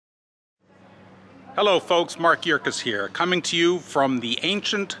Hello folks, Mark Yerkes here, coming to you from the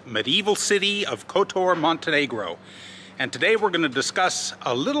ancient medieval city of Kotor, Montenegro. And today we're going to discuss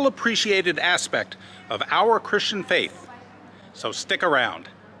a little appreciated aspect of our Christian faith. So stick around.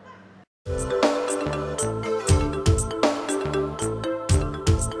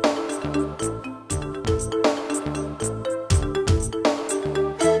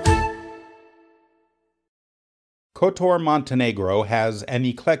 Kotor, Montenegro has an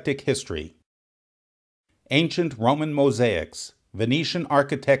eclectic history. Ancient Roman mosaics, Venetian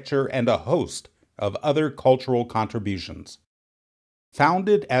architecture, and a host of other cultural contributions.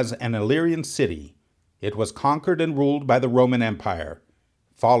 Founded as an Illyrian city, it was conquered and ruled by the Roman Empire,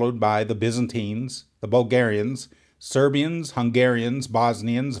 followed by the Byzantines, the Bulgarians, Serbians, Hungarians,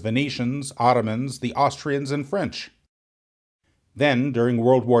 Bosnians, Venetians, Ottomans, the Austrians, and French. Then, during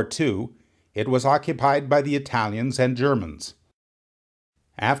World War II, it was occupied by the Italians and Germans.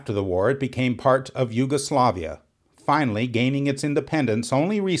 After the war, it became part of Yugoslavia, finally gaining its independence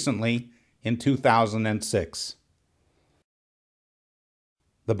only recently in 2006.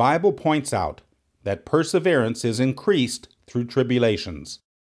 The Bible points out that perseverance is increased through tribulations.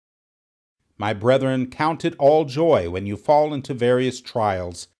 My brethren, count it all joy when you fall into various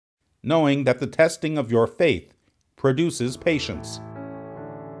trials, knowing that the testing of your faith produces patience.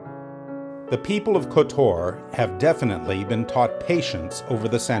 The people of Kotor have definitely been taught patience over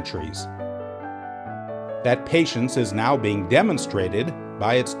the centuries. That patience is now being demonstrated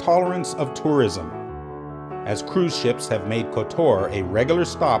by its tolerance of tourism, as cruise ships have made Kotor a regular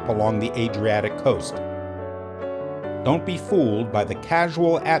stop along the Adriatic coast. Don't be fooled by the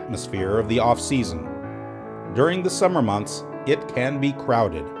casual atmosphere of the off-season. During the summer months, it can be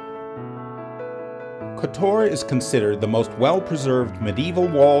crowded. Kotor is considered the most well-preserved medieval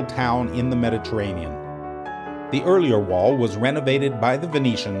walled town in the Mediterranean. The earlier wall was renovated by the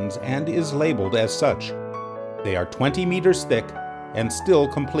Venetians and is labeled as such. They are 20 meters thick and still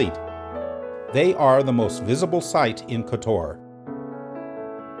complete. They are the most visible sight in Kotor.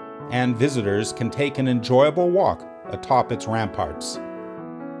 And visitors can take an enjoyable walk atop its ramparts.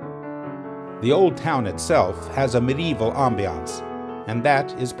 The old town itself has a medieval ambiance, and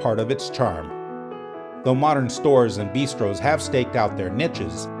that is part of its charm. Though modern stores and bistros have staked out their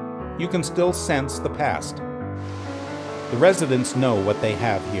niches, you can still sense the past. The residents know what they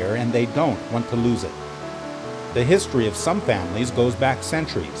have here, and they don't want to lose it. The history of some families goes back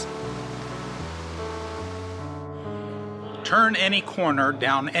centuries. Turn any corner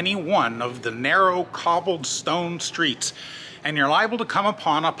down any one of the narrow cobbled stone streets, and you're liable to come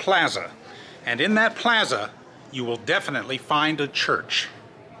upon a plaza. And in that plaza, you will definitely find a church.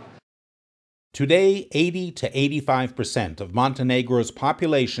 Today, 80 to 85% of Montenegro's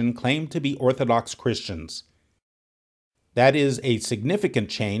population claim to be Orthodox Christians. That is a significant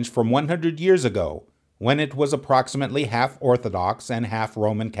change from 100 years ago, when it was approximately half Orthodox and half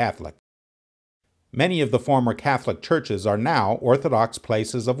Roman Catholic. Many of the former Catholic churches are now Orthodox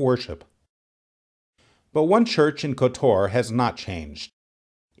places of worship. But one church in Kotor has not changed.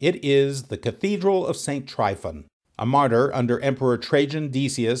 It is the Cathedral of St. Tryphon, a martyr under Emperor Trajan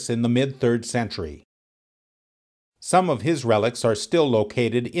Decius in the mid-3rd century. Some of his relics are still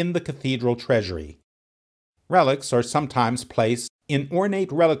located in the cathedral treasury. Relics are sometimes placed in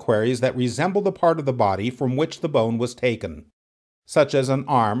ornate reliquaries that resemble the part of the body from which the bone was taken, such as an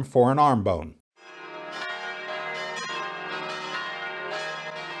arm for an arm bone.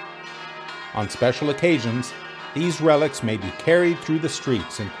 On special occasions, these relics may be carried through the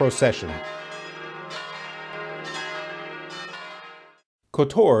streets in procession.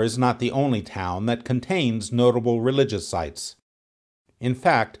 Kotor is not the only town that contains notable religious sites. In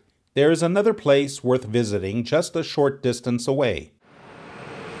fact, there is another place worth visiting just a short distance away,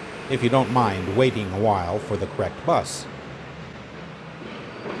 if you don't mind waiting a while for the correct bus.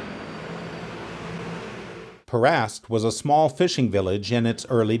 Perast was a small fishing village in its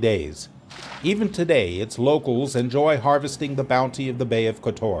early days. Even today, its locals enjoy harvesting the bounty of the Bay of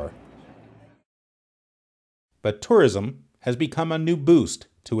Kotor. But tourism has become a new boost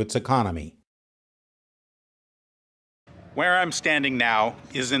to its economy. Where I'm standing now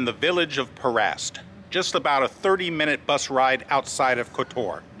is in the village of Perast, just about a 30-minute bus ride outside of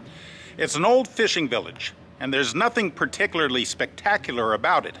Kotor. It's an old fishing village, and there's nothing particularly spectacular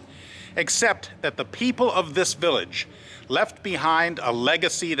about it, except that the people of this village left behind a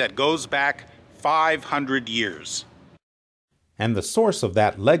legacy that goes back 500 years. And the source of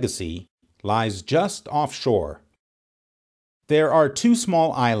that legacy lies just offshore. There are 2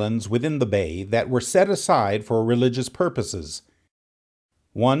 small islands within the bay that were set aside for religious purposes.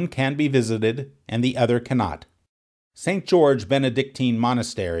 One can be visited and the other cannot. St. George Benedictine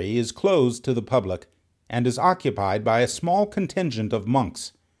Monastery is closed to the public and is occupied by a small contingent of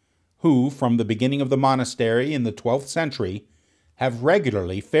monks, who, from the beginning of the monastery in the 12th century, have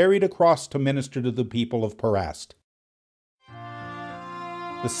regularly ferried across to minister to the people of Perast.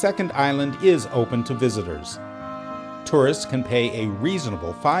 The second island is open to visitors. Tourists can pay a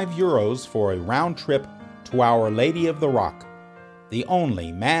reasonable €5 for a round trip to Our Lady of the Rock, the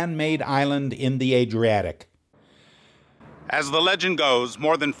only man-made island in the Adriatic. As the legend goes,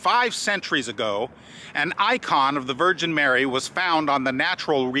 more than 5 centuries ago, an icon of the Virgin Mary was found on the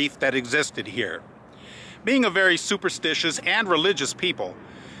natural reef that existed here. Being a very superstitious and religious people,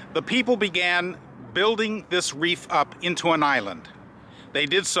 the people began building this reef up into an island. They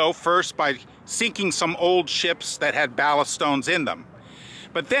did so first by sinking some old ships that had ballast stones in them.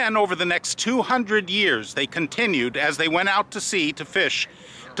 But then, over the next 200 years, they continued, as they went out to sea to fish,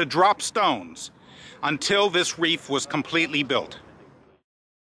 to drop stones, until this reef was completely built.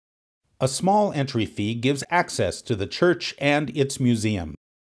 A small entry fee gives access to the church and its museum.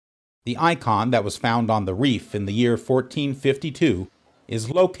 The icon that was found on the reef in the year 1452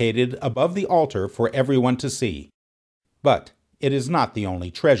 is located above the altar for everyone to see. But it is not the only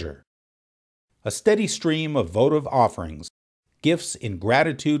treasure. A steady stream of votive offerings, gifts in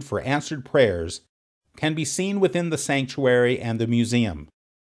gratitude for answered prayers, can be seen within the sanctuary and the museum.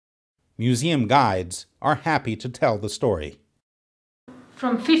 Museum guides are happy to tell the story.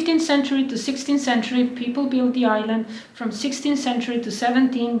 From 15th century to 16th century, people built the island. From 16th century to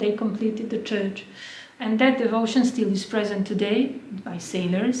 17th, they completed the church. And that devotion still is present today by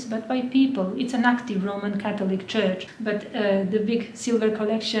sailors, but by people. It's an active Roman Catholic church. But the big silver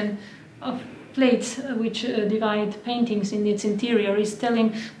collection of plates which divide paintings in its interior is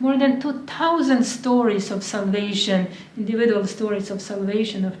telling more than 2,000 stories of salvation, individual stories of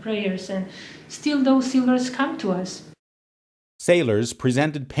salvation, of prayers, and still those silvers come to us. Sailors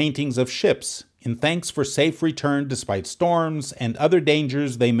presented paintings of ships in thanks for safe return despite storms and other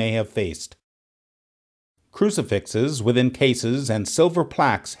dangers they may have faced. Crucifixes within cases and silver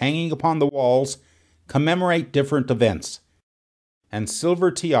plaques hanging upon the walls commemorate different events, and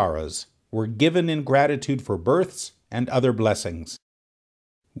silver tiaras were given in gratitude for births and other blessings.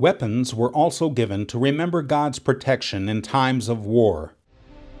 Weapons were also given to remember God's protection in times of war.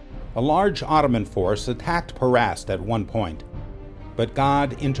 A large Ottoman force attacked Perast at one point, but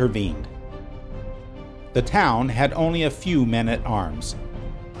God intervened. The town had only a few men-at-arms,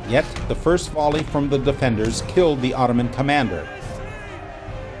 yet the first volley from the defenders killed the Ottoman commander.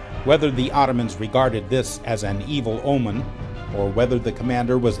 Whether the Ottomans regarded this as an evil omen, or whether the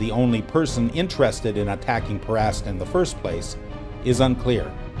commander was the only person interested in attacking Perast in the first place, is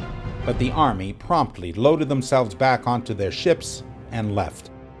unclear. But the army promptly loaded themselves back onto their ships and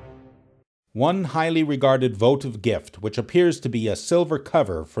left. One highly regarded votive gift, which appears to be a silver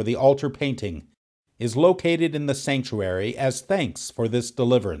cover for the altar painting, is located in the sanctuary as thanks for this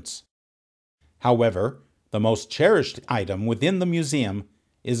deliverance. However, the most cherished item within the museum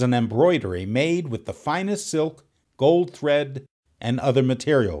is an embroidery made with the finest silk, gold thread, and other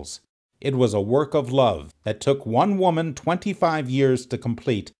materials. It was a work of love that took one woman 25 years to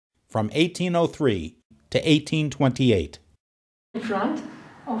complete, from 1803 to 1828. In front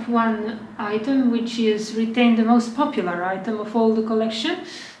of one item which is retained the most popular item of all the collection,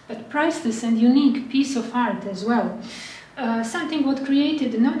 but priceless and unique piece of art as well. Something what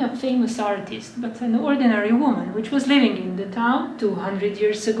created not a famous artist, but an ordinary woman which was living in the town 200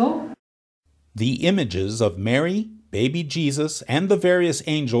 years ago. The images of Mary, baby Jesus, and the various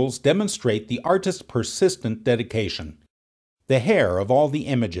angels demonstrate the artist's persistent dedication. The hair of all the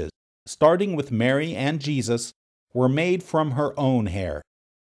images, starting with Mary and Jesus, were made from her own hair.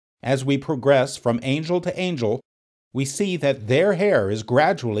 As we progress from angel to angel, we see that their hair is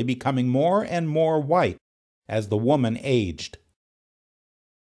gradually becoming more and more white as the woman aged.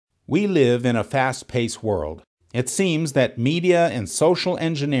 We live in a fast-paced world. It seems that media and social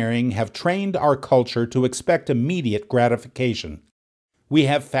engineering have trained our culture to expect immediate gratification. We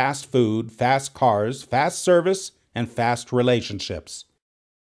have fast food, fast cars, fast service, and fast relationships.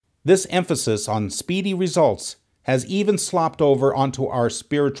 This emphasis on speedy results has even slopped over onto our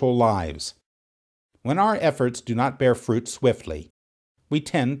spiritual lives. When our efforts do not bear fruit swiftly, we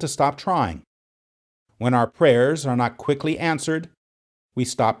tend to stop trying. When our prayers are not quickly answered, we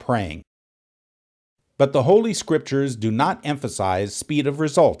stop praying. But the Holy Scriptures do not emphasize speed of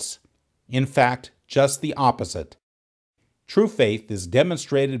results. In fact, just the opposite. True faith is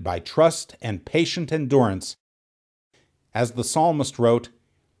demonstrated by trust and patient endurance. As the psalmist wrote,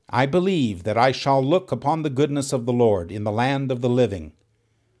 "I believe that I shall look upon the goodness of the Lord in the land of the living."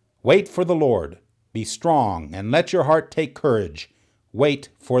 Wait for the Lord. Be strong and let your heart take courage. Wait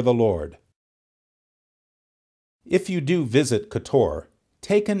for the Lord. If you do visit Kotor,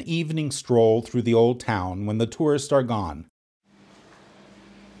 take an evening stroll through the old town when the tourists are gone.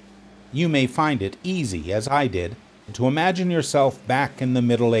 You may find it easy, as I did, to imagine yourself back in the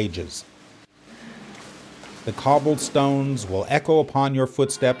Middle Ages. The cobbled stones will echo upon your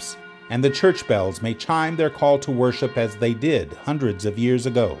footsteps, and the church bells may chime their call to worship as they did hundreds of years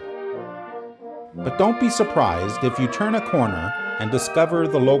ago. But don't be surprised if you turn a corner and discover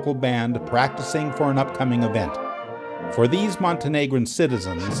the local band practicing for an upcoming event. For these Montenegrin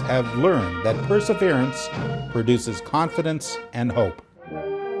citizens have learned that perseverance produces confidence and hope.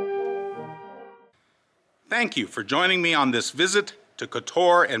 Thank you for joining me on this visit to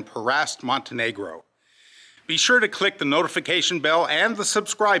Kotor and Perast, Montenegro. Be sure to click the notification bell and the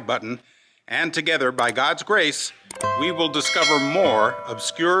subscribe button, and together, by God's grace, we will discover more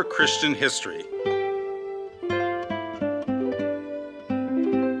obscure Christian history.